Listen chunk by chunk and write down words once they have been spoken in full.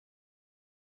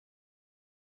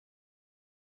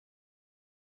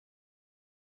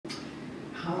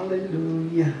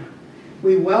Hallelujah.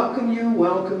 We welcome you,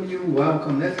 welcome you,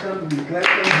 welcome. Let's come and clap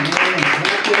your hands,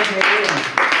 clap your hands.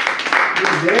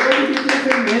 We're there to be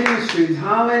different ministries.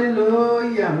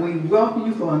 Hallelujah. We welcome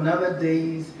you for another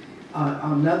day,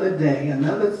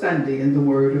 another Sunday in the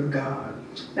Word of God.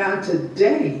 Now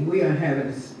today we are having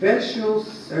a special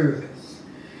service.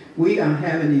 We are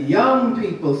having a young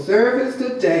people service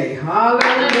today.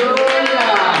 Hallelujah.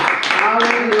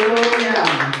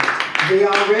 Hallelujah. They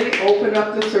already opened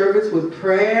up the service with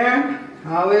prayer.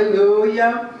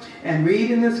 Hallelujah. And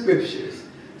reading the scriptures.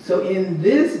 So in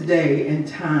this day and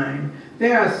time,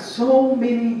 there are so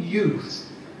many youths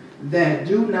that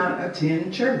do not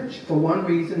attend church for one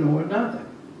reason or another.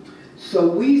 So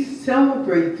we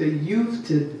celebrate the youth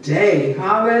today.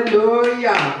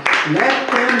 Hallelujah.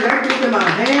 Let's give them a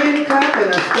hand clap and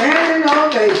a standing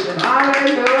ovation.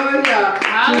 Hallelujah.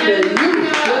 Hallelujah. To the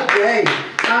youth today.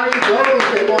 Those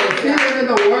that want to sit in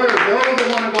the Word, those that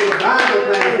want to go to Bible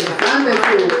class and Sunday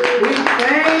school, we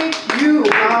thank you.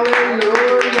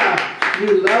 Hallelujah. You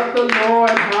love the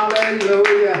Lord.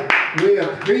 Hallelujah. We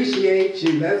appreciate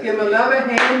you. Let's give him another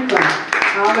hand clap.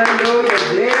 Hallelujah.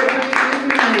 Dare to be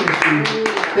different ministry.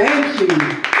 Thank you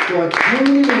for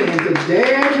tuning in to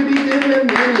Dare to be different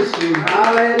ministry.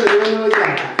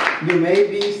 Hallelujah. You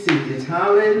may be seated.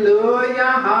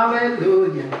 Hallelujah.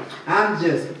 Hallelujah. I'm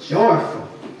just joyful.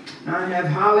 I have,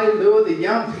 hallelujah, the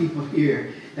young people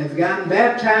here that's gotten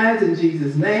baptized in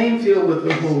Jesus' name, filled with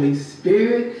the Holy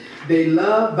Spirit. They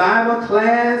love Bible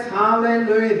class.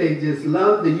 Hallelujah. They just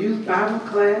love the youth Bible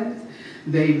class.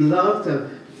 They love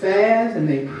to fast and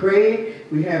they pray.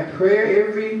 We have prayer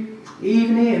every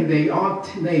evening, and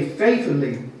they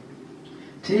faithfully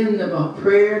tend the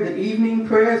prayer, the evening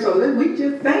prayer. So we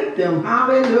just thank them.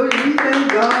 Hallelujah. We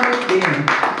thank God again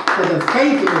for the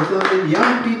faithfulness of the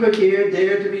young people here,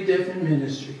 Dare to be different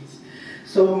ministries.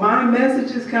 So my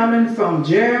message is coming from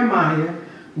Jeremiah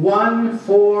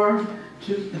 1:4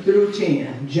 through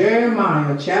 10.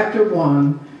 Jeremiah chapter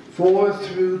 1, 4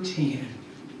 through 10.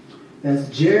 That's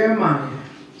Jeremiah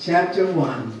chapter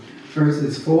 1,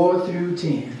 verses 4 through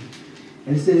 10.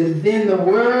 It says, Then the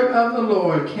word of the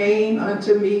Lord came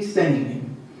unto me,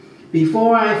 saying,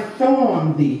 Before I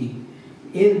formed thee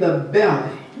in the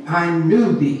belly, I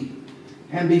knew thee.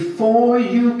 And before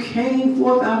you came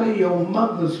forth out of your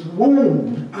mother's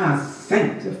womb, I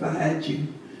sanctified you.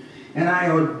 And I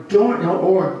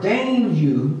ordained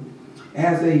you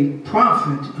as a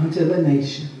prophet unto the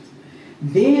nations.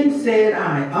 Then said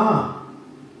I,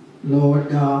 Lord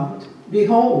God,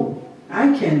 behold,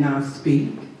 I cannot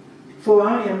speak, for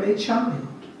I am a child.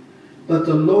 But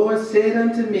the Lord said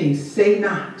unto me, Say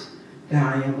not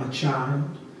that I am a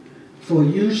child, for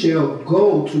you shall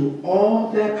go to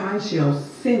all that I shall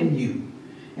send you,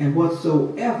 and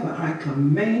whatsoever I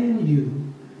command you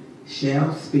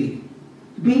shall speak.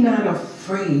 Be not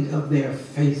afraid of their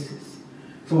faces,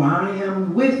 for I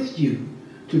am with you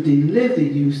to deliver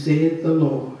you, saith the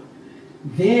Lord.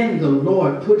 Then the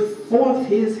Lord put forth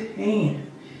his hand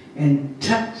and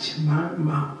touched my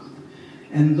mouth.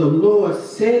 And the Lord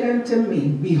said unto me,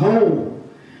 Behold,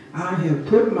 I have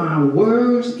put my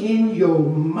words in your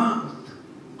mouth.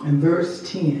 And verse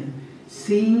 10,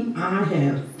 See, I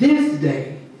have this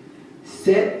day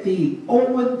set thee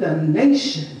over the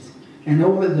nations and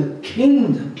over the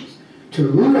kingdoms, to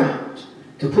root out,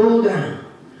 to pull down,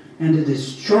 and to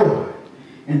destroy,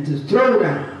 and to throw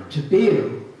down, to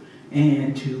build,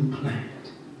 and to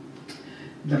plant.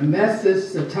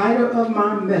 The title of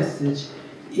my message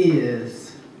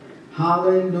is,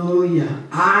 Hallelujah,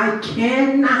 I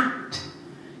cannot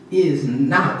is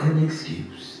not an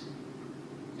excuse.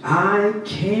 I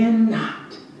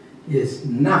cannot is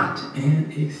not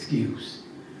an excuse.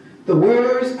 The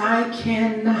words I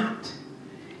cannot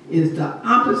is the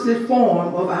opposite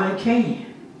form of I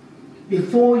can.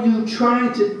 Before you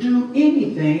try to do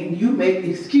anything, you make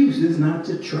excuses not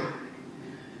to try.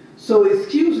 So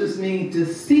excuses mean to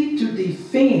seek to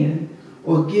defend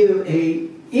or give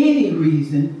any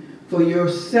reason for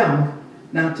yourself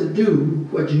not to do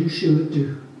what you should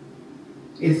do.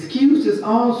 Excuses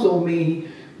also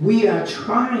mean we are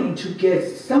trying to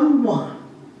get someone,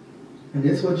 and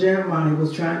that's what Jeremiah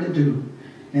was trying to do,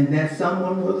 and that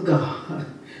someone was God,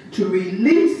 to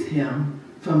release him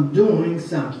from doing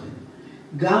something.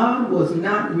 God was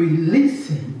not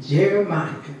releasing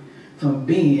Jeremiah from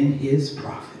being his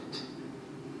prophet.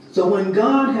 So when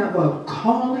God have a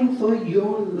calling for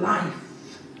your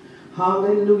life,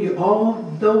 hallelujah,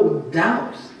 although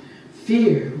doubts,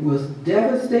 fear will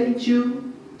devastate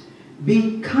you,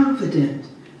 be confident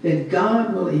that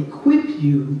God will equip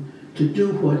you to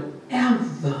do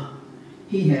whatever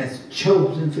he has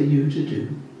chosen for you to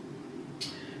do.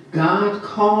 God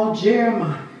called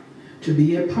Jeremiah to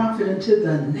be a prophet unto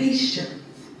the nations.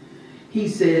 He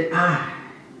said, I,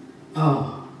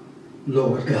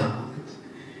 Lord God,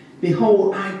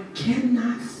 behold, I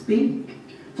cannot speak,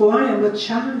 for I am a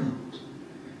child.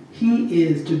 He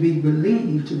is to be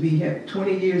believed to be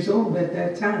 20 years old at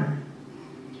that time.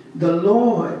 The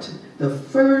Lord, the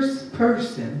first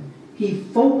person he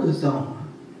focused on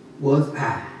was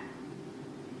I.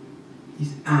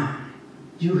 He's I.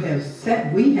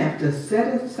 We have to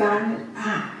set aside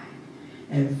I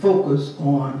and focus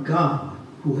on God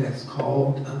who has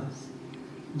called us.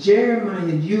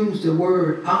 Jeremiah used the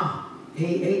word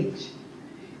A-H.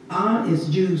 Is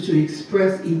used to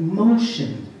express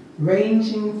emotion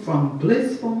ranging from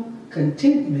blissful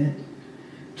contentment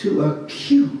to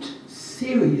acute,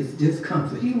 serious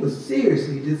discomfort. He was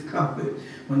seriously discomforted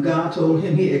when God told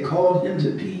him he had called him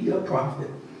to be a prophet.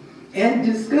 And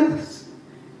disgust.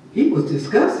 He was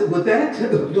disgusted with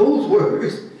those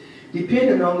words,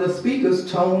 depending on the speaker's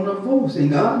tone of voice.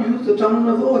 And God used the tone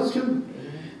of voice too.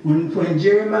 When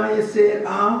Jeremiah said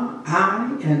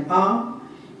I, and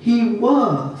he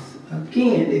was,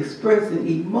 again, expressing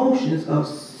emotions of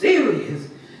serious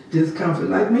discomfort,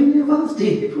 like many of us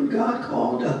did when God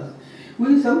called us.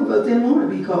 Some of us didn't want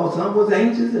to be called. Some was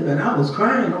anxious, and I was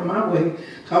crying on my way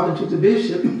talking to the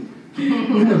bishop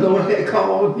when the Lord had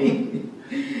called me.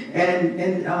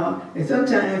 And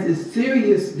sometimes it's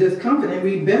serious discomfort and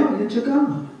rebellion to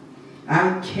God.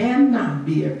 I cannot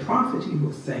be a prophet, he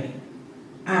was saying.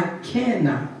 I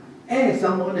cannot. Ask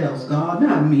someone else, God,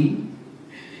 not me.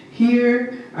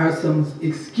 Here are some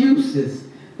excuses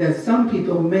that some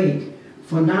people make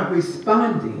for not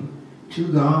responding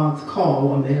to God's call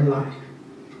on their life.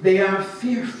 They are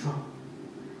fearful,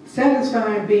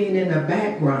 satisfied being in the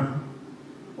background,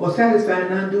 or satisfied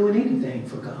not doing anything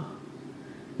for God.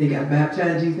 They got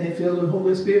baptized, Jesus, and filled with the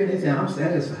Holy Spirit, and they say, I'm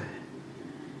satisfied.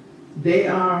 They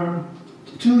are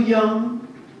too young,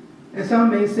 and some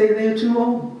may say they're too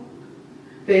old.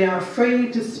 They are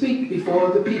afraid to speak before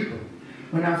the people.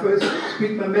 When I first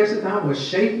speak my message, I was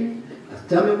shaking. My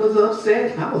stomach was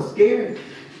upset. I was scared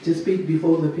to speak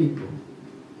before the people.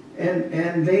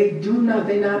 And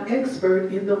they're not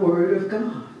expert in the Word of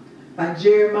God. Like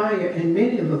Jeremiah and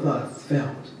many of us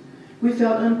felt. We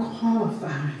felt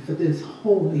unqualified for this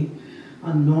holy,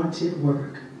 anointed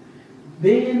work.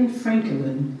 Ben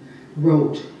Franklin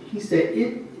wrote, he said,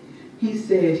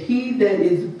 he that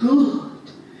is good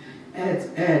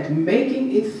at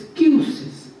making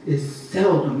excuses is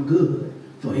seldom good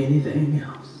for anything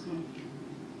else.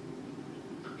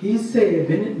 He said,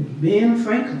 Ben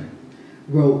Franklin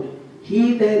wrote,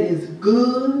 he that is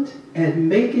good at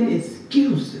making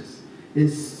excuses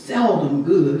is seldom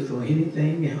good for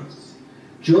anything else.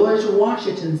 George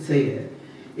Washington said,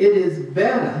 it is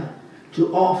better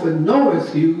to offer no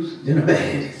excuse than a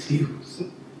bad excuse.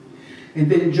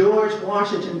 And then George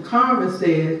Washington Carver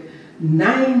said,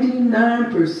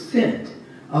 99%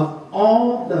 of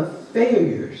all the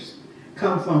failures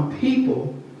come from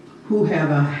people who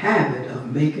have a habit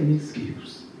of making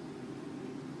excuses.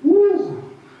 Woo.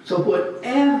 So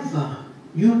whatever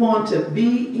you want to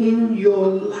be in your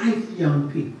life, young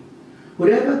people,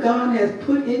 whatever God has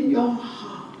put in your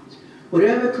heart,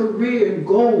 whatever career and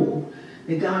goal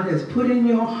that God has put in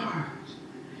your heart,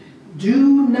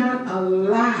 do not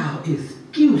allow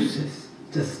excuses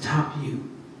to stop you.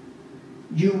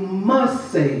 You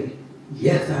must say,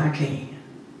 yes, I can.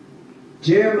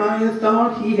 Jeremiah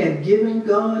thought he had given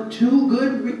God 2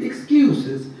 good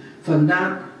excuses for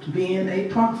not being a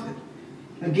prophet.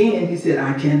 Again, he said,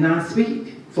 I cannot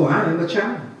speak, for I am a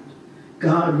child.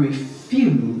 God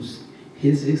refused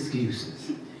his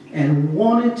excuses and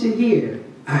wanted to hear,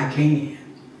 I can,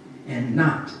 and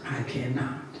not, I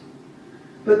cannot.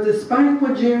 But despite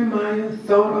what Jeremiah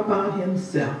thought about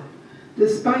himself,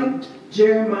 despite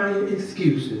Jeremiah's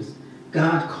excuses,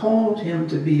 God called him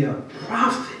to be a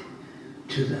prophet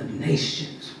to the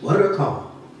nations. What a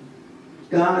call.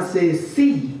 God says,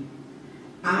 see,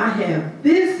 I have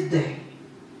this day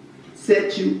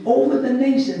set you over the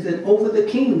nations and over the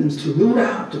kingdoms to root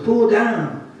out, to pull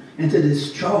down, and to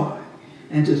destroy,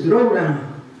 and to throw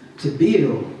down, to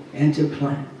build, and to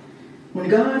plant. When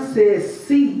God says,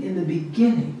 see in the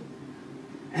beginning,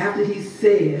 after he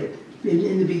said,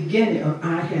 in the beginning of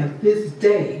I have this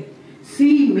day,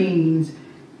 see means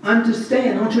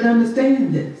understand. I want you to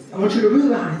understand this. I want you to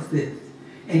realize this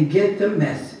and get the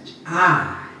message.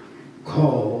 I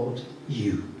called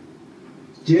you.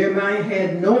 Jeremiah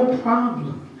had no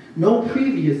problem, no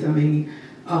previous,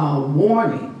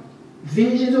 warning,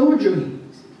 visions or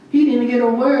dreams. He didn't get a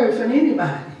word from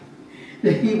anybody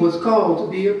that he was called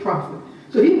to be a prophet.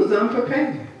 So he was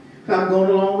unprepared. probably going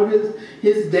along with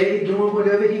his day, doing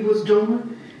whatever he was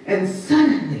doing. And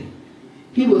suddenly,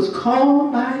 he was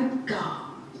called by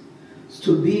God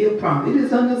to be a prophet. It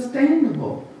is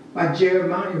understandable why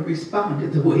Jeremiah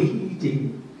responded the way he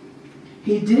did.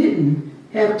 He didn't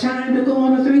have time to go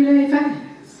on a 3-day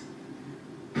fast.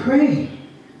 Pray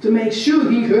to make sure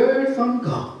he heard from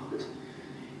God.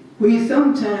 We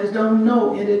sometimes don't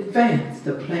know in advance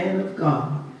the plan of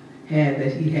God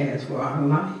that he has for our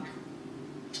life.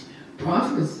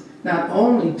 Prophets not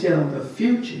only tell the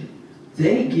future,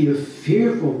 they give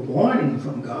fearful warning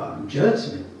from God and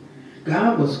judgment.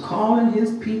 God was calling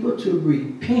his people to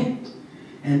repent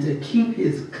and to keep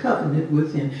his covenant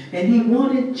with him. And he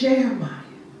wanted Jeremiah.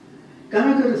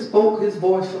 God could have spoke his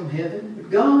voice from heaven, but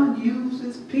God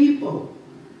uses people.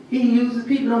 He uses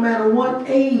people no matter what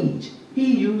age.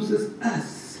 He uses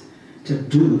us to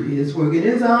do his work. It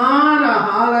is an honor,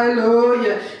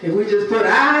 hallelujah, if we just put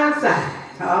our aside,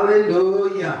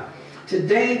 hallelujah.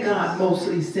 Today, God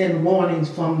mostly sends warnings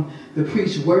from the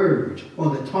preached word or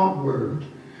the taught word,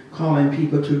 calling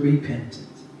people to repentance.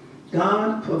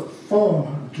 God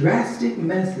performed drastic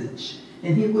message,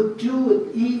 and he would do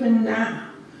it even now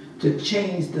to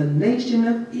change the nation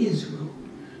of Israel,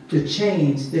 to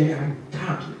change their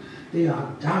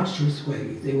idolatrous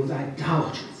ways. They was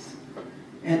idolatrous.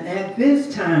 And at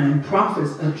this time,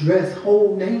 prophets addressed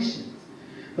whole nations.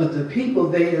 But the people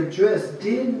they addressed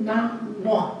did not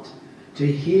want to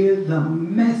hear the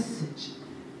message.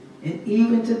 And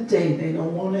even today, they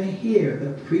don't want to hear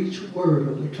the preached word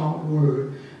or the taught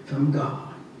word from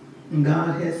God. And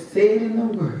God has said in the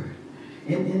word,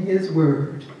 in his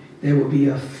word, there will be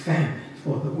a famine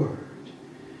for the word.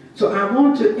 So I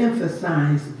want to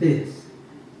emphasize this.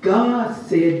 God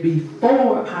said,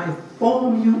 before I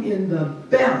formed you in the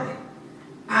belly,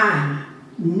 I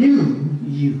knew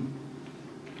you.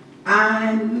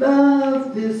 I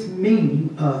love this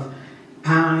meaning of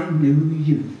I knew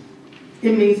you.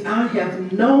 It means I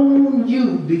have known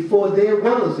you before there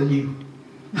was a you.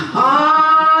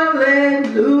 Hallelujah.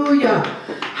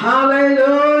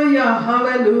 Hallelujah.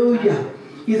 Hallelujah.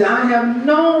 He said, I have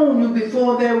known you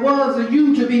before there was a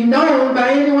you to be known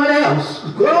by anyone else.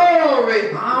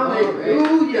 Glory.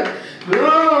 Hallelujah.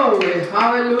 Glory.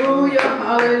 Hallelujah.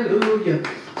 Hallelujah.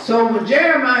 So when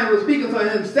Jeremiah was speaking for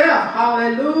himself,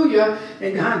 hallelujah,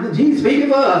 and God, he's speaking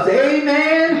for us.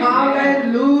 Amen.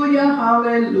 Hallelujah.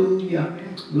 Hallelujah.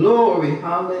 Glory.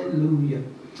 Hallelujah.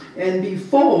 And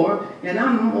before, and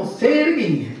I'm going to say it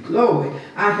again, glory,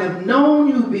 I have known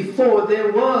you before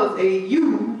there was a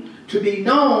you to be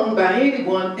known by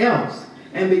anyone else.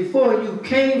 And before you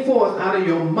came forth out of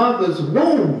your mother's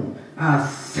womb, I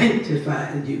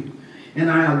sanctified you.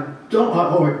 And I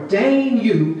ordain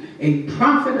you a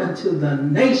prophet unto the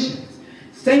nations.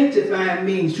 Sanctified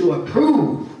means to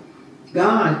approve.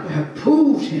 God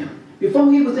approved him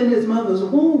before he was in his mother's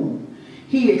womb.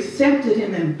 He accepted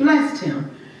him and blessed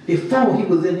him before he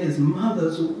was in his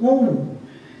mother's womb.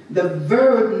 The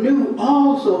verb knew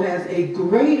also has a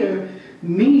greater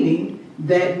meaning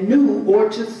than knew or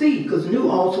to see, because knew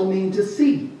also means to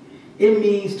see. It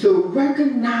means to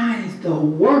recognize the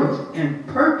worth and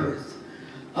purpose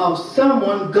of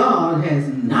someone God has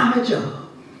knowledge of.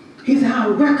 He said, I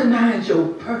recognize your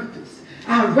purpose.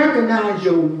 I recognize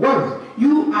your worth.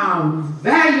 You are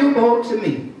valuable to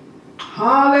me.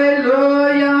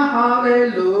 Hallelujah,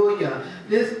 hallelujah.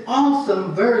 This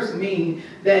awesome verse means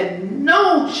that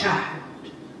no child,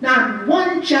 not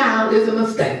one child, is a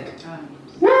mistake.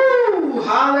 Woo!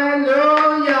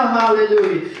 Hallelujah,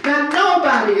 hallelujah. Now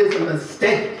nobody is a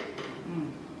mistake.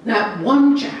 Not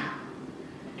one child.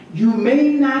 You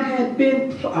may not have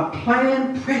been a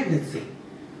planned pregnancy,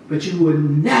 but you were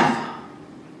never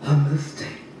a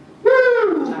mistake.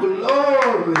 Woo!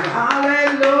 Glory!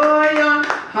 Hallelujah!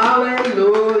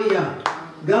 Hallelujah!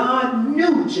 God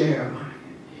knew Jeremiah.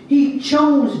 He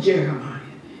chose Jeremiah.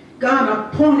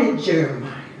 God appointed Jeremiah.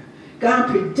 God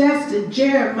predestined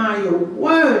Jeremiah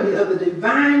worthy of the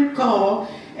divine call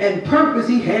and purpose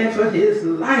he had for his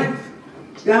life.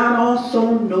 God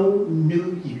also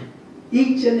knew you.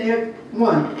 Each and every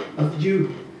one of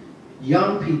you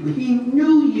young people. He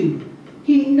knew you.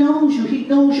 He knows you. He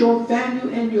knows your value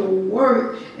and your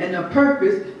worth and the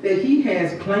purpose that he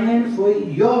has planned for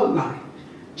your life.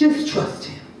 Just trust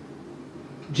him.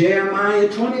 Jeremiah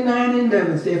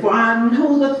 29:11 said, for I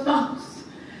know the thoughts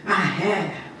I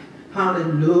have.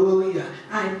 Hallelujah.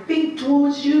 I think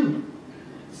towards you,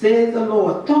 says the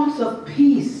Lord, thoughts of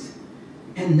peace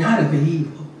and not of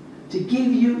evil, to give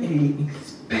you an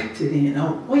expected end,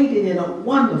 a waiting and a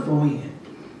wonderful end.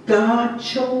 God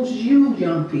chose you,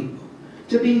 young people,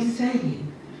 to be saved.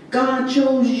 God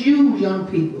chose you, young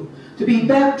people, to be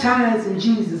baptized in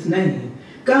Jesus' name.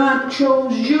 God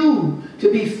chose you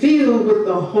to be filled with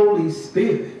the Holy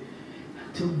Spirit,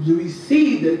 to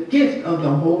receive the gift of the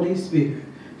Holy Spirit,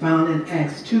 found in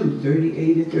Acts 2,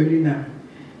 38 and 39.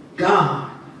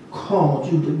 God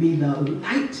called you to be the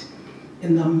light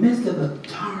in the midst of a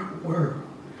dark world.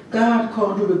 God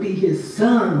called you to be his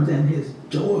sons and his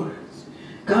daughters.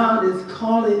 God is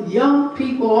calling young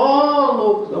people all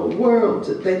over the world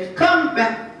today. Come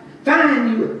back,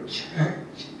 find you a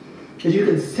church, that you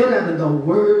can sit under the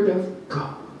word of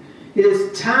God. It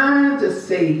is time to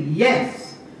say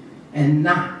yes and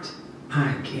not,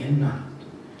 I cannot.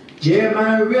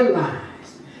 Jeremiah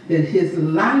realized that his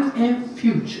life and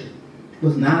future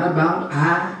was not about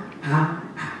I.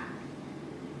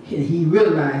 And he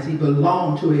realized he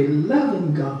belonged to a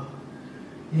loving God.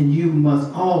 And you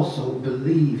must also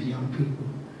believe, young people,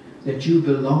 that you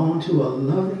belong to a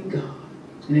loving God.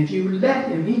 And if you let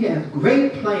him, he has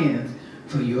great plans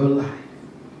for your life.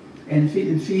 And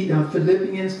in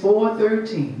Philippians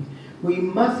 4:13, we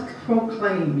must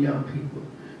proclaim, young people,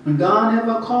 when God have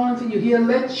a calling for you, he'll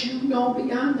let you know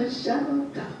beyond the shadow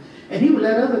of doubt. And he will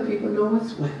let other people know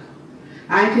as well.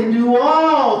 I can do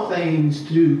all things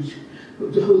through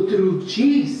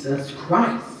Jesus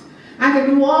Christ. I can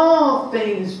do all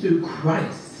things through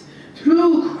Christ,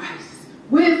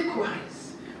 with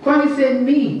Christ. Christ in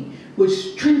me, which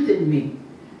strengthened me.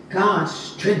 God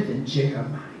strengthened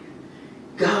Jeremiah.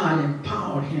 God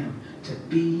empowered him to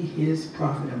be his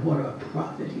prophet, and what a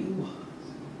prophet he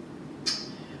was.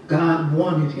 God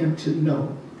wanted him to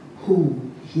know who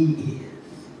he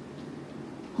is.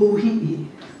 Who he is.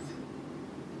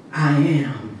 I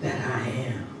am that I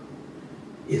am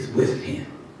is with him.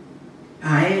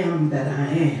 I am that I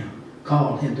am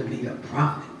called him to be a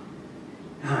prophet.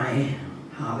 I am.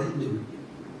 Hallelujah.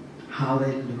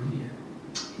 Hallelujah.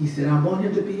 He said, I want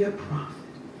him to be a prophet.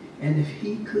 And if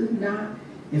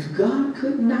God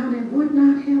could not and would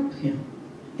not help him,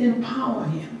 empower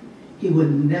him, he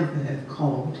would never have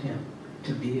called him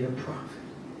to be a prophet.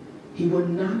 He would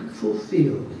not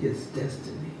fulfill his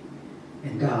destiny.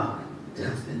 And God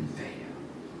doesn't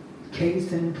fail.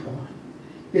 Case in point.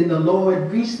 Then the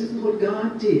Lord reached, this is what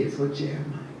God did for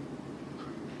Jeremiah.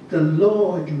 The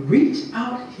Lord reached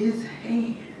out his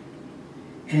hand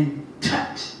and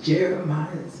touched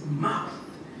Jeremiah's mouth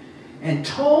and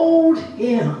told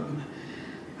him,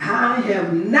 I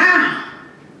have now,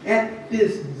 at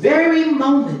this very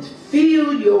moment,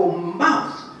 filled your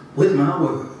mouth with my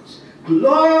words.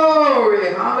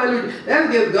 Glory, hallelujah.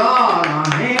 Let's give God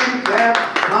a hand clap.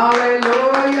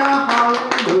 Hallelujah,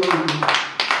 hallelujah.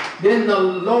 Then the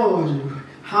Lord,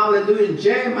 hallelujah,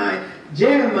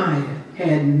 Jeremiah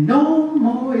had no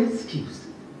more excuses.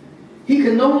 He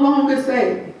could no longer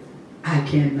say, I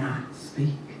cannot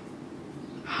speak.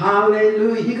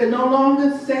 Hallelujah. He could no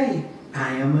longer say,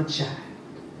 I am a child.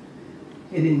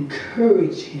 It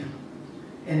encouraged him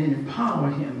and it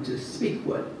empowered him to speak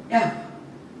whatever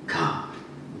God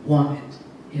wanted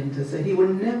him to say. He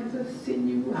would never send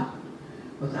you out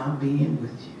without being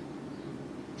with you.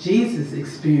 Jesus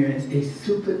experienced a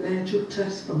supernatural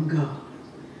touch from God.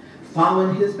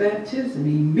 Following his baptism,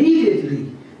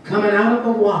 immediately coming out of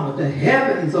the water, the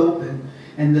heavens opened,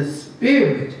 and the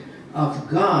Spirit of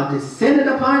God descended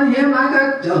upon him like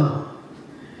a dove.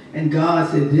 And God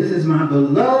said, this is my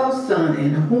beloved Son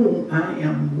in whom I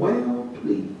am well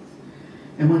pleased.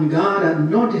 And when God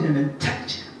anointed him and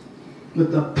touched him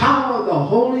with the power of the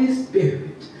Holy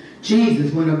Spirit,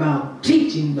 Jesus went about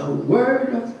teaching the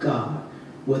Word of God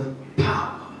with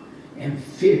power and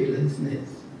fearlessness.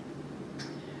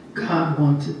 God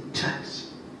wants to touch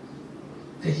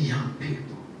the young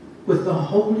people with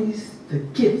the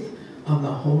gift of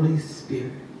the Holy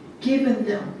Spirit, giving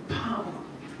them power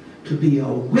to be a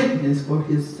witness for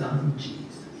his Son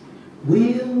Jesus.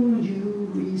 Will you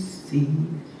receive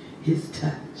his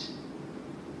touch?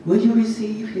 Will you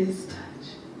receive his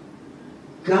touch?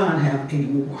 God have a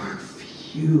work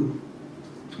for you.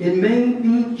 It may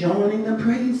be joining the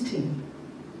praise team.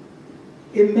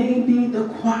 It may be the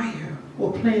choir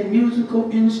or playing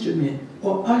musical instrument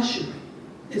or ushering,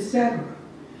 etc.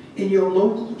 in your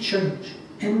local church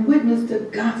and witness the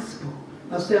gospel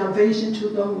of salvation to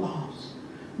the lost.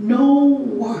 No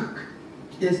work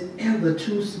is ever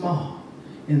too small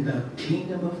in the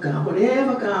kingdom of God.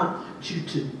 Whatever God wants you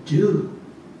to do,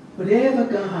 whatever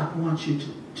God wants you to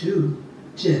do,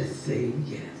 just say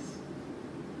yes.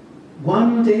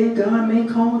 One day God may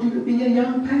call you to be a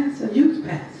young pastor, a youth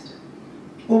pastor,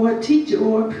 or a teacher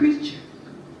or a preacher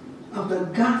of the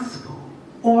gospel,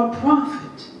 or a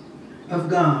prophet of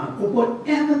God, or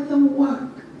whatever the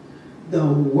work, the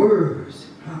words,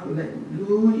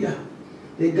 hallelujah,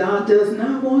 that God does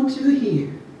not want to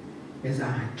hear is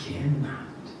I cannot.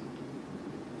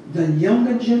 The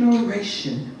younger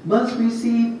generation must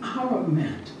receive our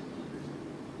mantle.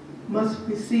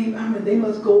 They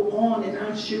must go on in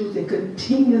our shoes and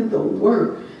continue the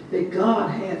work that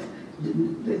God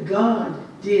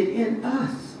did in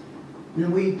us.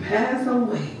 When we pass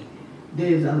away,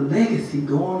 there's a legacy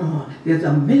going on. There's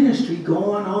a ministry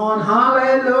going on.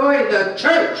 Hallelujah. The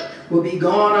church will be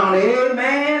going on.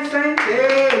 Amen, saints.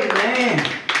 Amen.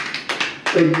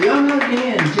 The young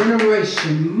again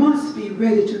generation must be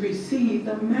ready to receive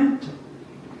the mantle.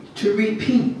 To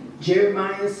repeat,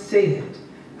 Jeremiah said,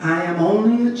 I am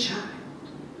only a child.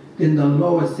 Then the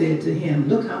Lord said to him,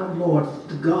 look how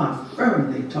God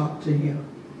firmly talked to him.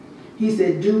 He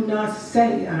said, do not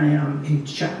say I am a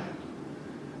child,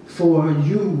 for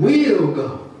you will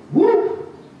go. Woo!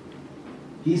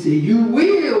 He said, you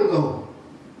will go.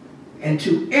 And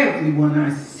to everyone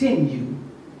I send you,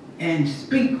 and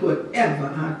speak whatever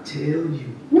I tell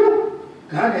you. Woo!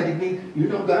 God had to be,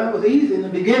 God was easy in the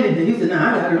beginning. And he said,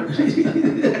 I got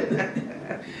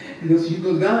to.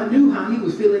 Because God knew how he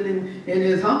was feeling in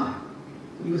his heart.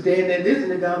 He was standing there listening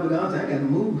to God, but God said, I got to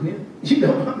move him.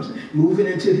 Moving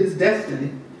into his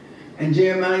destiny. And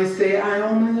Jeremiah said, I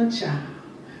am only a child.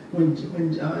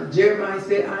 When Jeremiah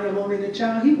said, I am only a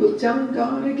child, he was telling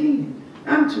God again,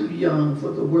 I'm too young for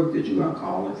the work that you are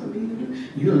calling for me to do.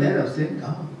 You don't let upset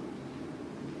God.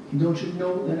 Don't you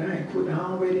know that I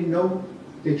already know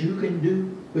that you can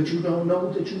do, but you don't know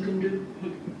that you can do?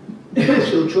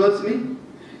 So trust me.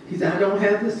 He said, I don't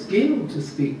have the skill to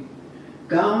speak.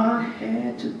 God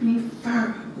had to be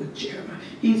firm with Jeremiah.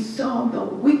 He saw the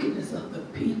wickedness of the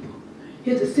people.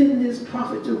 He had to send this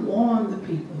prophet to warn the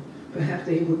people. Perhaps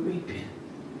they would repent.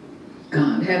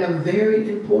 God had a very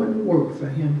important work for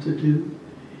him to do.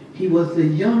 He was the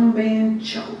young man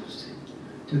chosen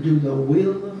to do the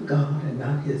will of God and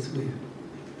not his will.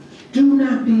 Do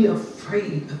not be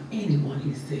afraid of anyone,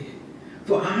 he said,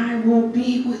 for I will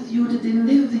be with you to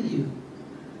deliver you.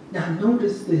 Now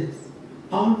notice this.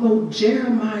 Although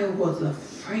Jeremiah was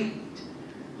afraid,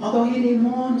 although he didn't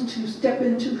want to step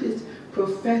into his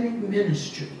prophetic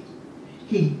ministry,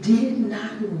 he did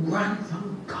not run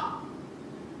from God.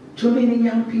 Too many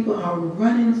young people are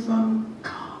running from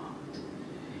God.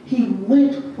 He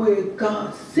went where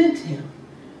God sent him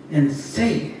and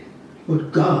said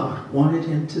what God wanted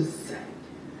him to say.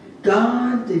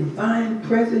 God's divine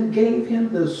presence gave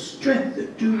him the strength to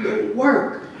do the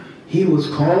work he was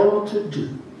called to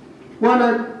do. What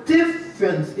a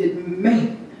difference it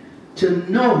made to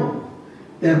know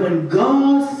that when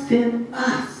God sent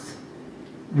us,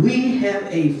 we have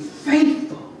a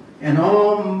faithful and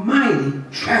almighty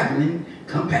traveling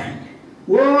companion.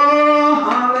 Whoa,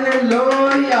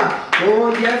 hallelujah.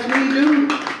 Oh, yes, we do.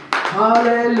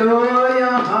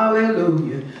 Hallelujah,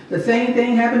 hallelujah. The same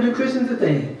thing happened to Christians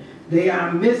today. They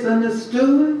are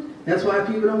misunderstood. That's why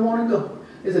people don't want to go.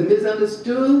 It's a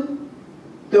misunderstood,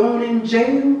 thrown in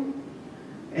jail,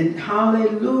 and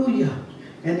hallelujah.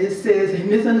 And it says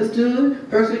misunderstood,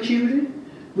 persecuted.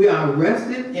 We are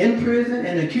arrested, in prison,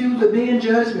 and accused of being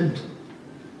judgmental.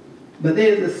 But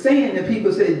there's a saying that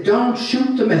people say, don't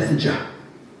shoot the messenger.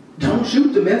 Don't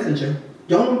shoot the messenger.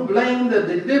 Don't blame the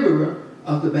deliverer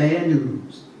of the bad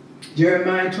news.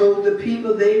 Jeremiah told the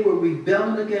people they were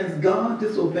rebelling against God,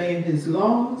 disobeying his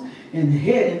laws, and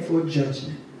heading for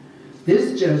judgment.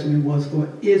 This judgment was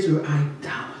for Israel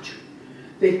idolatry.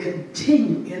 They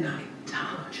continue in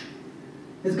idolatry.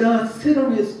 As God sit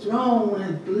on his throne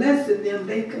and blessing them,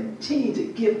 they continue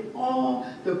to give all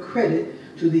the credit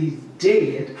to these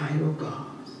dead idol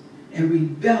gods and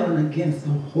rebelling against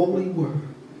the holy word.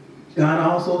 God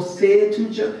also said to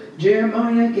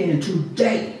Jeremiah again,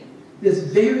 today, this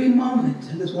very moment,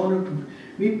 and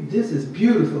this is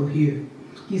beautiful here.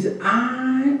 He said,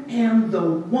 I am the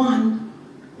one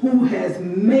who has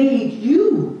made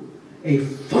you a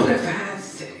fortified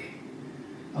city.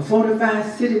 A fortified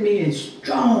city means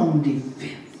strong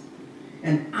defense.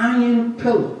 An iron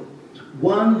pillar,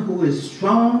 one who is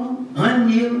strong,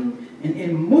 unyielding, and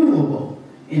immovable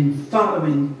in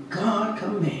following God's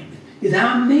commandments. He said,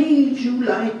 I made you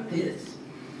like this.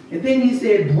 And then he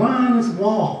said, bronze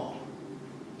wall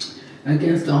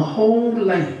against the whole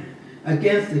land,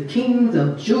 against the kings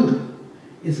of Judah,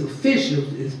 its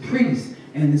officials, its priests,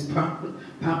 and its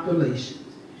populations.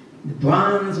 The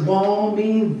bronze wall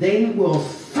means they will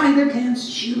fight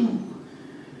against you,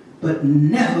 but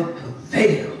never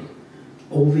prevail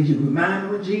over you. Remind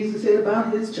me what Jesus said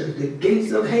about his church. The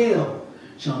gates of hell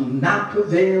shall not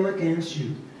prevail against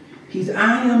you. He said,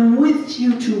 I am with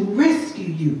you to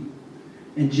rescue you.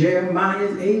 And Jeremiah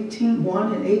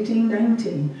 18:1 and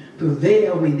 18:19,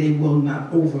 prevail me, they will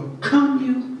not overcome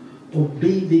you or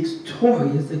be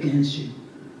victorious against you.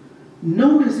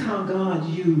 Notice how God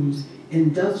used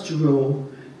industrial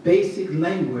basic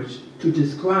language to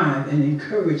describe and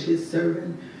encourage his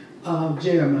servant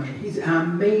Jeremiah. He said, I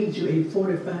made you a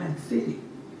fortified city,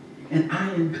 an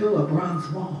iron pillar, bronze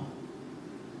wall.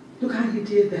 Look how he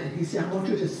did that. He said, I want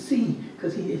you to see,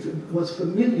 because he was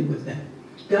familiar with that.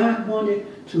 God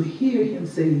wanted to hear him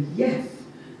say yes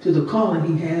to the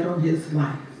calling he had on his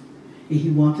life. And he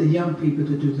wants the young people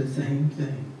to do the same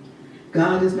thing.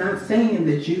 God is not saying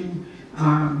that you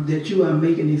are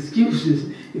making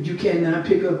excuses if you cannot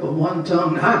pick up a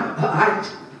one-tongued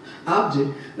object,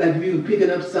 like if you're picking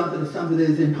up something that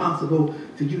is impossible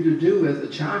for you to do as a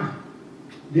child.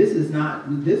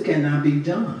 This cannot be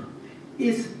done.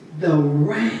 It's the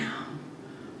realm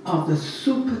of the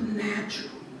supernatural.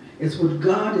 It's what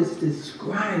God is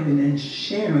describing and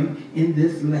sharing in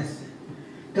this lesson.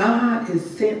 God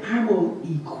is saying, I will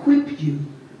equip you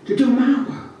to do my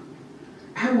work.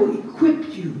 I will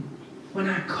equip you when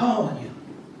I call you.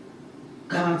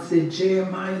 God said,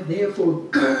 Jeremiah, therefore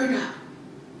gird up.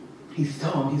 He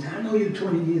saw him. He said, I know you're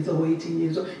 20 years old, 18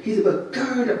 years old. He said, but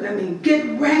gird up. I mean,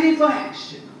 get ready for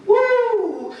action.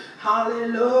 Woo!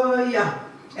 Hallelujah.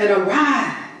 And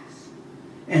arise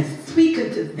and speak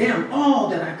unto them all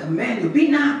that I command you. Be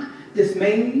not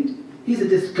dismayed. He said,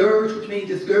 discouraged, which means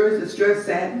discouraged, distressed,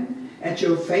 saddened at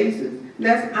your faces,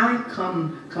 lest I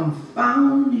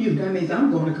confound you. That means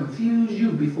I'm going to confuse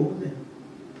you before them.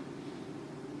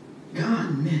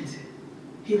 God meant it.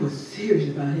 He was serious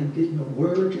about him getting the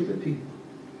word to the people.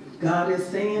 God is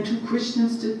saying to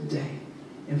Christians today,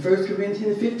 in 1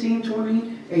 Corinthians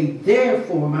 15:28,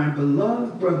 therefore, my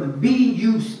beloved brother, be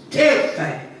you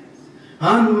steadfast,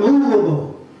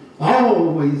 unmovable,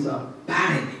 always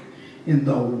abiding in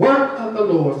the work of the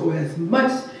Lord, for as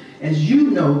much as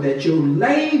you know that your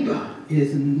labor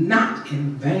is not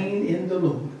in vain in the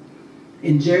Lord.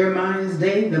 In Jeremiah's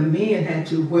day, the men had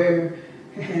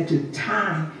to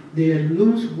tie their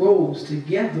loose robes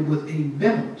together with a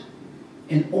belt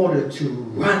in order to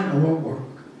run or work.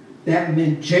 That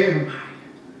meant Jeremiah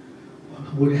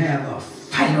would have a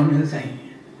fight on his hand.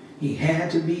 He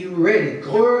had to be ready.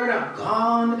 Gird up,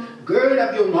 God, gird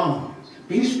up your loins.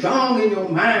 Be strong in your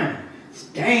mind.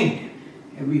 Stand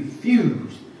and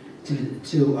refuse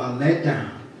to let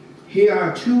down. Here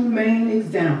are two main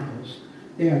examples.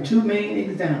 There are two main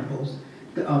examples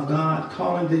of God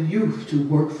calling the youth to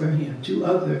work for him. Two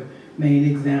other main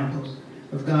examples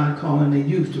of God calling the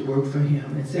youth to work for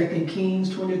him. In 2 Kings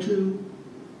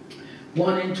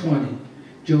 22:1 and 20,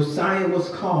 Josiah was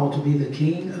called to be the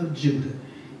king of Judah.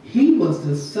 He was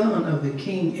the son of the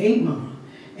king Amon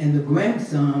and the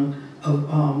grandson of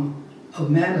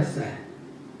Manasseh.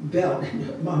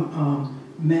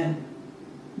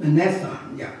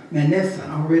 Manasseh,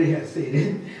 I already have said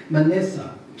it.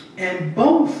 Manasseh. And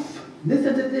both,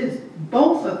 listen to this,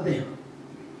 both of them,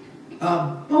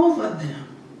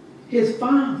 his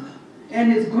father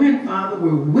and his grandfather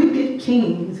were wicked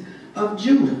kings of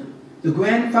Judah. The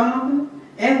grandfather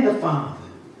and the father.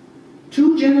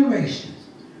 2 generations.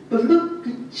 But look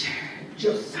at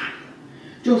Josiah.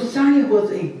 Josiah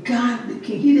was a godly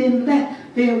king. He didn't let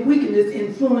their wickedness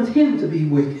influence him to be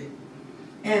wicked.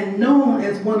 And known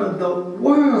as one of the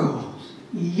world's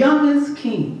youngest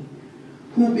kings,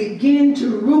 who began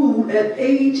to rule at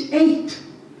age 8.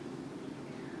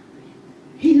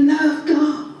 He loved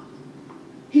God.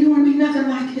 He didn't want to be nothing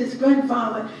like his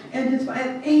grandfather and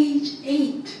at age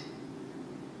 8,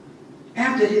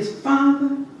 after his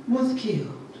father was killed.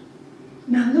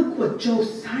 Now look what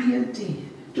Josiah did.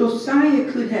 Josiah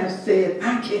could have said,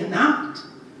 I cannot.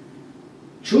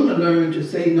 Children learn to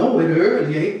say no at an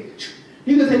early age.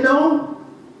 He could say, no,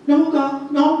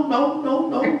 God, no.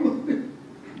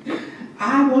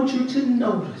 I want you to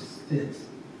notice this.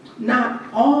 Not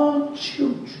all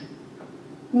children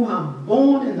who are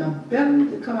born in the belly,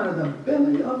 to come out of the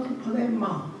belly of their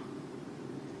mom,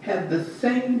 have the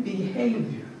same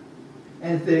behavior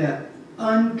as their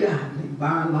ungodly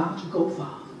biological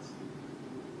fathers.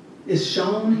 It's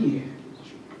shown here.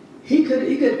 He could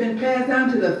have been passed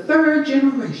down to the 3rd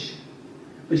generation,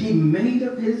 but he made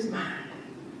up his mind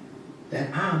that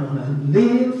I want to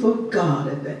live for God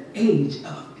at the age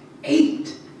of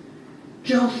 8.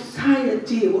 Josiah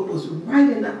did what was right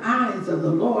in the eyes of the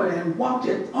Lord and walked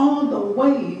in all the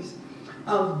ways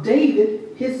of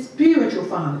David, his spiritual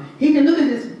father. He didn't look at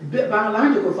his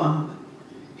biological father.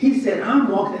 He said, I'm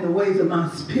walking in the ways of my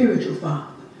spiritual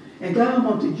father. And God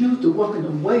wanted you to walk in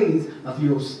the ways of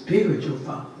your spiritual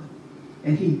father.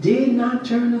 And he did not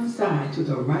turn aside to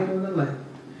the right or the left.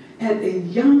 at a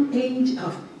young age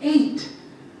of 8,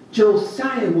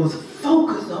 Josiah was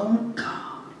focused on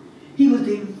God. He was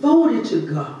devoted to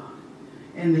God.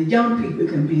 And the young people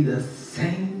can be the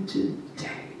same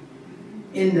today.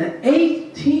 In the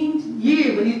 18th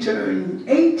year, when he turned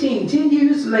 18, 10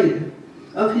 years later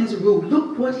of his rule,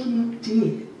 look what he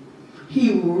did.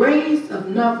 He raised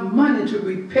enough money to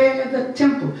repair the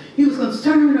temple. He was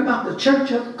concerned about the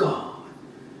church of God.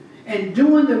 And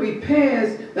during the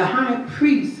repairs, the high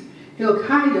priest,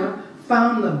 Hilkiah,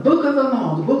 found the book of the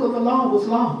law. The book of the law was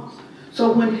lost.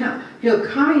 So when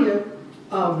Hilkiah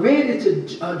read it to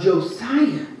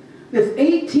Josiah, this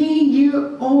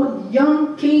 18-year-old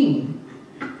young king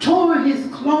tore his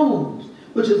clothes,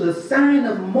 which is a sign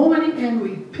of mourning and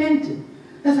repentance.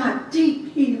 That's how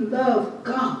deep he loved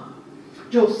God.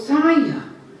 Josiah,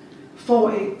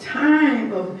 for a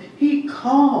time of, he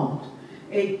called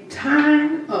a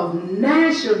time of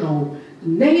nationwide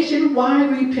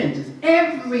repentance.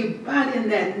 Everybody in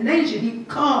that nation, he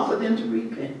called for them to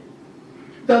repent.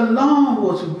 The law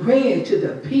was read to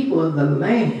the people of the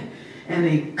land, and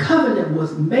a covenant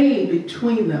was made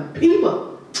between the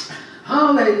people,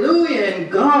 hallelujah,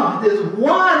 and God. This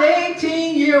one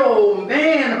 18-year-old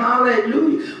man,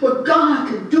 hallelujah, what God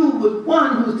can do with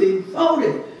one who's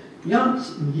devoted, young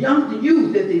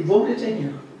youth that's devoted to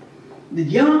him. The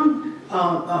young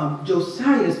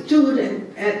Josiah stood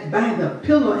by the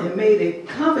pillar and made a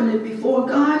covenant before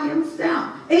God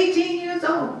himself, 18 years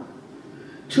old,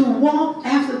 to walk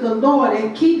after the Lord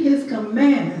and keep his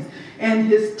commandments and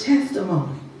his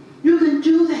testimony. You can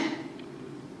do that.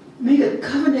 Make a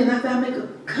covenant. After I make a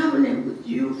covenant with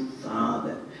you,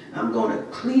 Father, I'm going to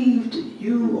cleave to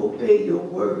you, obey your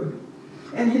word.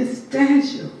 And his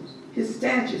statutes,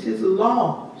 his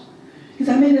laws. He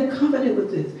said, I made a covenant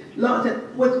with this. Lord,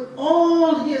 that with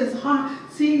all his heart.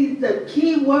 See, the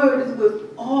key word is with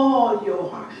all your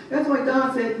heart. That's why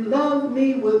God said, love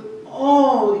me with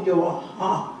all your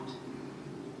heart.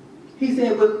 He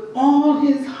said, with all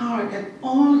his heart and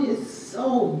all his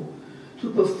soul, to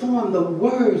perform the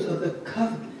words of the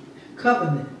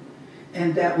covenant.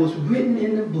 And that was written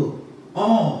in the book.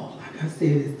 All, like I said,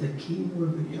 is the key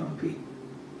word, young people.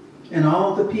 And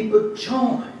all the people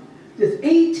joined this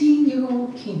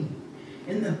 18-year-old king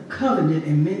in the covenant,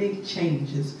 and many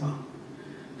changes followed.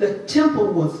 The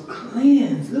temple was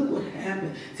cleansed. Look what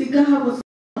happened. See, God was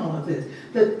all of this.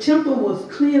 The temple was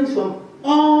cleansed from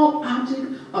all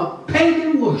objects of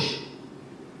pagan worship.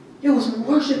 It was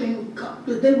worshiping God.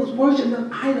 They was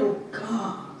worshiping idol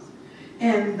gods.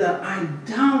 And the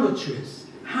idolatrous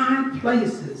high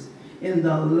places in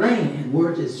the land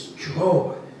were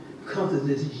destroyed because of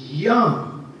this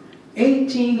young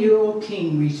 18-year-old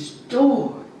king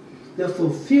restored the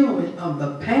fulfillment of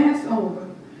the Passover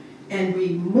and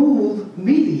removed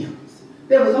mediums.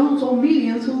 There was also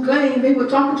mediums who claimed they were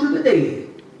talking to the dead.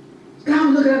 God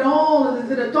was looking at all of this,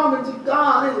 and they're talking to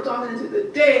God, they were talking to the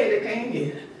dead that came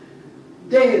in.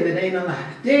 Dead that ain't alive.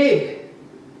 Dead.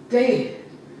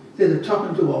 They're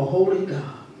talking to a holy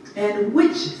God. And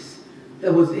witches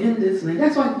that was in this land.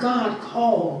 That's why God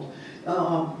called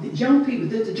the young people,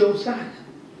 this is Josiah.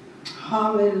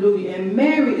 Hallelujah. And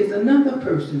Mary is another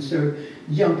person,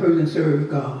 young person served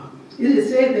God. It is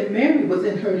said that Mary was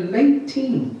in her late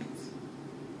teens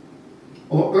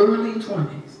or early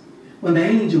 20s when the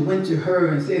angel went to her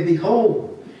and said,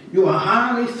 behold, you are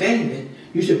highly favored.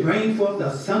 You should bring forth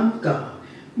the Son of God.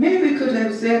 Mary could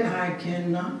have said, I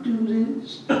cannot do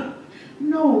this.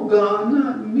 No, God,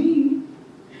 not me.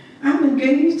 I'm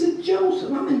engaged to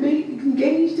Joseph. I'm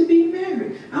engaged to be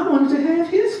married. I wanted to have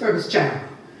his first child.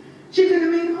 She could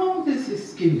have made all these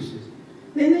excuses.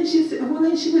 And then she said, well,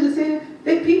 then she would have said,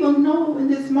 that people know in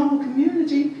this small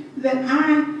community that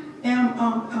I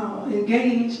am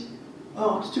engaged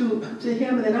to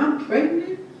him and that I'm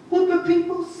pregnant. What would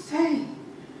people say?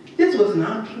 This was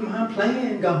not my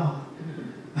plan, God.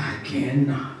 I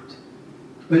cannot.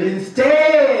 But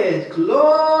instead,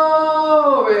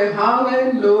 glory,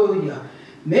 hallelujah.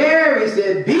 Mary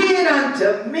said, be it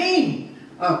unto me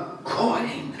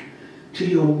according to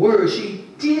your word. She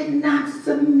did not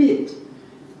submit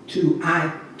to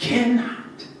I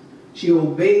cannot. She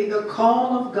obeyed the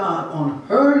call of God on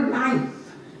her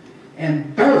life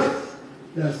and birthed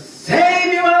the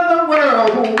Savior of the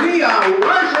world, who we are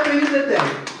worshiping today.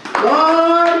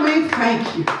 Lord, we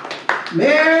thank you.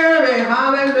 Mary,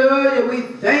 hallelujah, we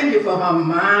thank you for her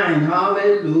mind.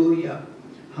 Hallelujah.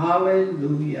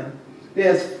 Hallelujah.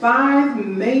 There's 5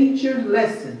 major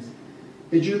lessons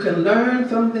that you can learn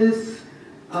from this,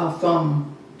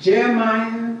 from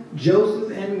Jeremiah,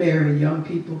 Joseph, and Mary, young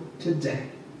people, today.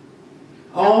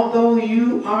 Although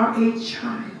you are a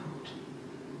child,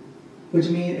 which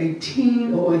means a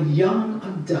teen or a young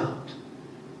adult,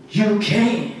 you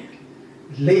can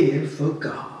live for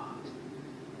God.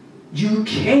 You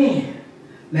can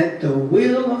let the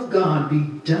will of God be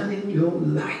done in your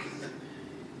life.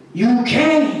 You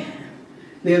can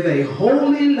live a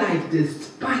holy life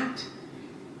despite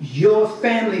your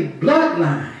family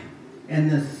bloodline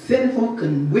and the sinful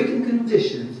and wicked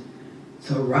conditions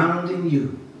surrounding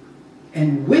you.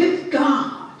 And with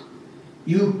God,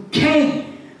 you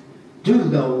can do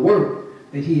the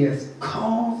work that he has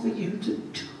called for you to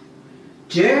do.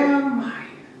 Jeremiah,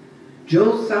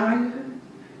 Josiah,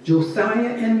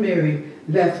 and Mary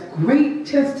left great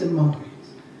testimonies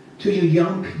to you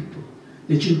young people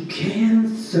that you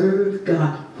can serve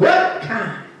God. What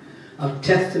kind of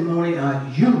testimony are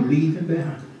you leaving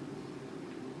behind?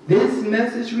 This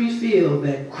message reveals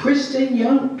that Christian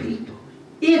young people,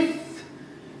 if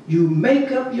you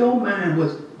make up your mind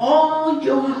with all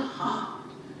your heart,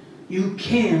 you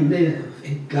can live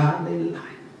a godly life,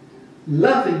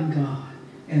 loving God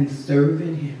and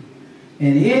serving him.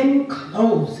 And in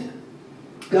closing,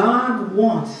 God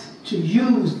wants to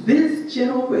use this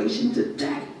generation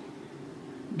today.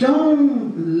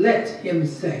 Don't let him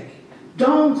say,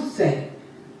 don't say,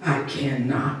 I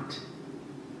cannot.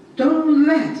 Don't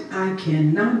let I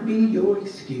cannot be your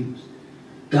excuse.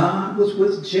 God was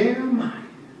with Jeremiah,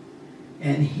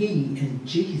 and he and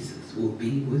Jesus will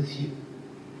be with you.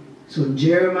 So in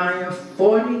Jeremiah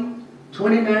 40,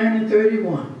 29 and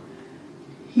 31,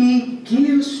 he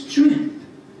gives strength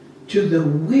to the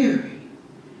weary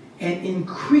and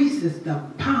increases the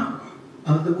power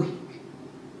of the weak.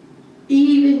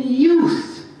 Even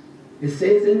youth, it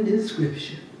says in this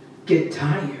scripture, get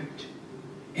tired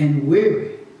and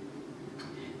weary.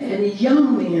 And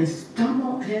young men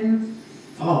stumble and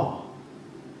fall.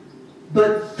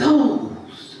 But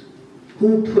those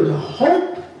who put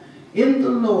hope in the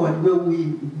Lord will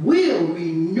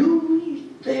renew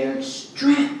their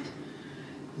strength.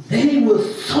 They will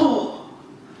soar,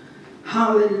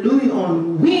 hallelujah,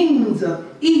 on wings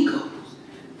of eagles.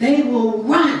 They will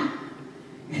run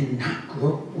and not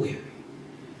grow weary.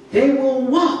 They will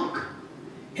walk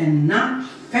and not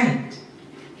faint.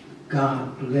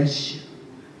 God bless you.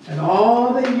 And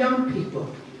all the young people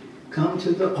come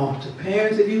to the altar.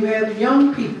 Parents, if you have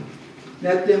young people,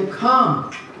 let them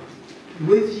come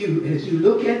with you as you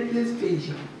look at this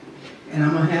vision. And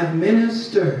I'm going to have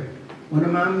one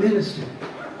of my ministers,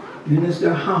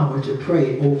 Minister Howard, to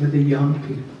pray over the young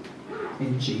people.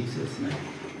 In Jesus' name.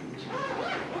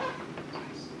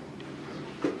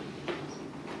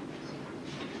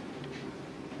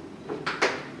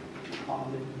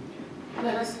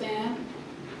 Let us stand.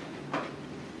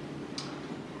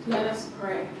 Let us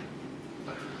pray.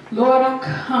 Lord, I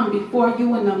come before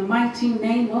you in the mighty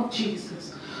name of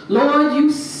Jesus. Lord,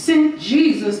 you sent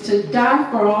Jesus to die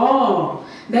for all,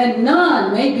 that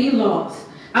none may be lost.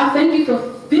 I thank you for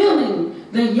filling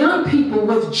the young people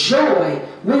with joy,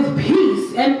 with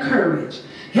peace and courage.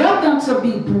 Help them to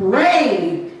be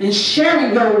brave in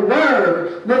sharing your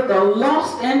word with the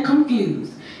lost and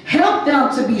confused. Help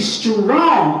them to be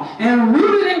strong and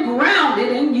rooted and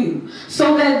grounded in you,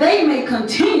 so that they may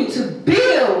continue to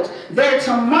build their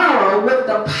tomorrow with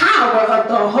the power of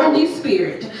the Holy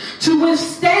Spirit, to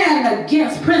withstand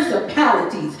against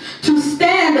principalities, to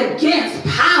stand against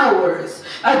powers,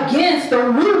 against the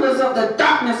rulers of the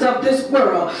darkness of this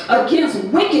world, against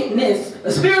wickedness,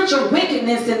 spiritual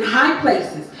wickedness in high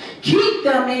places. Keep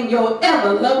them in your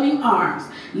ever-loving arms.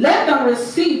 Let them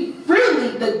receive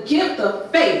freely the gift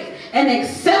of faith and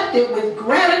accept it with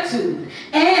gratitude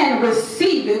and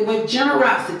receive it with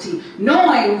generosity,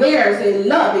 knowing there's a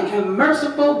loving and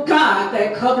merciful God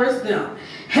that covers them.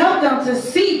 Help them to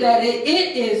see that it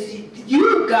is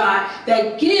you, God,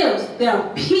 that gives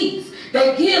them peace,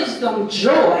 that gives them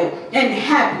joy and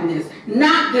happiness,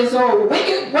 not this old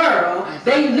wicked world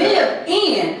they live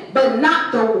in, but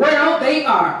not the world they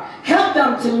are. Help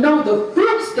them to know the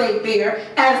fruits they bear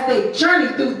as they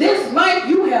journey through this life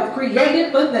you have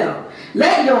created for them.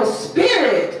 Let your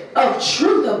spirit of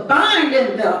truth abide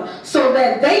in them, so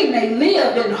that they may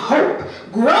live in hope,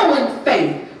 grow in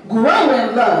faith, grow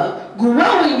in love,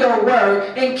 grow in your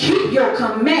word, and keep your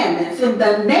commandments. In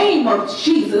the name of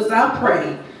Jesus I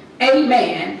pray.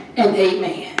 Amen and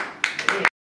amen.